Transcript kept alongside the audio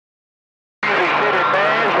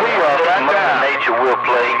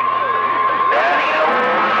plate.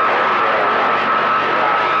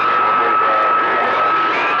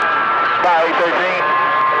 By 813.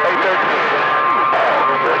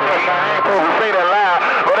 813. I ain't supposed to say that loud,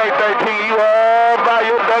 but 813, you all by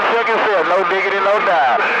your duck chuck yourself. No diggity, no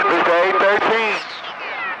dive. Mr. 813.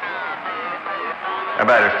 How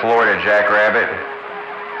about that Florida Jackrabbit?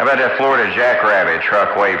 How about that Florida Jackrabbit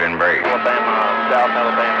truck waving brake? Alabama, South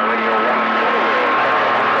Alabama, Radio 1.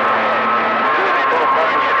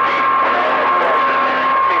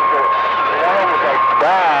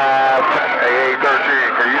 Hey,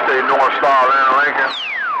 813, can you say North Star in Lincoln?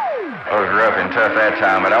 I was rough and tough that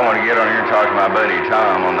time, but I want to get on here and talk to my buddy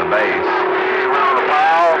Tom on the bass.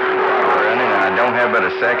 Running, and I don't have but a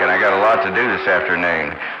second. I got a lot to do this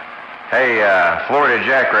afternoon. Hey, Florida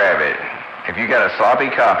Jackrabbit, if you got a sloppy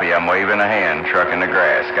copy, I'm waving a hand, trucking the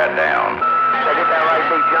grass, got down. I get that right,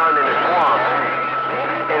 Big John, in the swamp.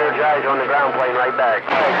 Energizer on the ground plane right back.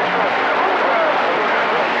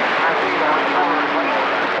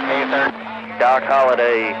 Hey, sir. Doc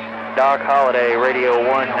Holiday, Radio 191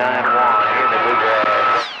 in the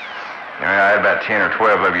bluegrass. I had about 10 or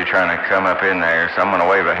 12 of you trying to come up in there, so I'm going to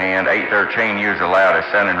wave a hand. 813, use the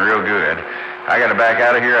loudest, sounding real good. I got to back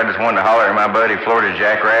out of here. I just wanted to holler at my buddy Florida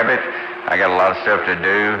Jackrabbit. I got a lot of stuff to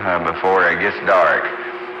do before it gets dark.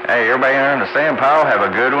 Hey, everybody in there in the sand pile, have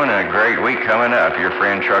a good one and a great week coming up. Your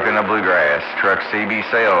friend Trucking the Bluegrass, Truck CB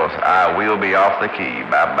Sales. I will be off the key.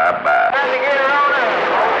 Bye, bye, bye. Time to get it on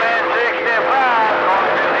up. Old man 65.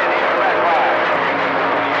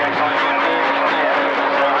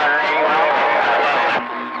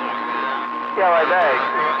 Yeah, right back.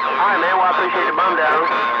 All right, man. Well, I appreciate the bum down.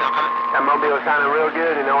 That mobile sounding real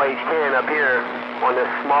good in OH10 up here on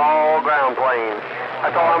this small ground plane.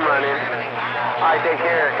 That's all I'm running. All right, take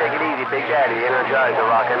care. Take it easy, Big Daddy. Energizer,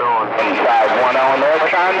 rocking on. Inside one on there,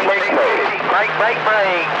 trying to make space. Break, break,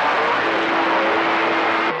 break.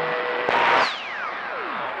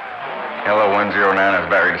 Hello, 109. I was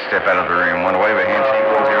about ready to step out of the room. Want to wave a hand to you,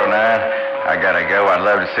 109? I gotta go. I'd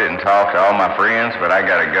love to sit and talk to all my friends, but I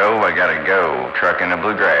gotta go. Trucking the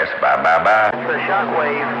Bluegrass. Bye, bye, bye. The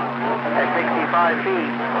shockwave at 65 feet.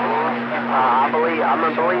 I'm a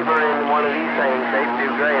believer in one of these things. They do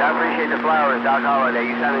great. I appreciate the flowers, Doc Holiday.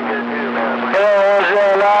 You sounding good too, man. Hello,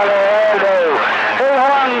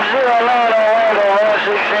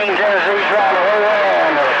 116 Tennessee, trying to hold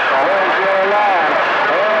on.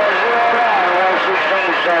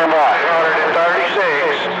 116, stand by.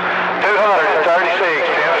 236,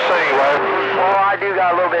 Tennessee, Well, I do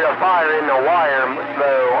got a little bit of fire in the wire,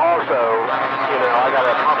 though, also. You know, I got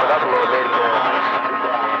to pump it up a little bit to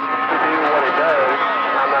do what it does.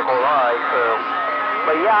 I'm not going to lie, so.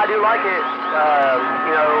 But yeah, I do like it.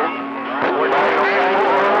 You know, what's going on?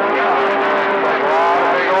 There's a lot of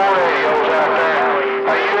big old radios out there.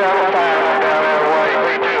 Hey, you have a fine one down that way,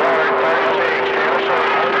 B236, Tennessee.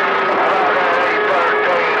 How about that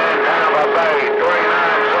 813 and Tampa Bay,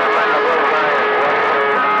 39 something in the bluegrass?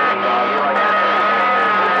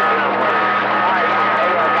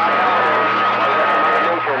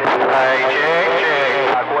 Hey,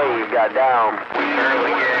 check. Wave got down.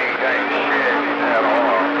 Early game,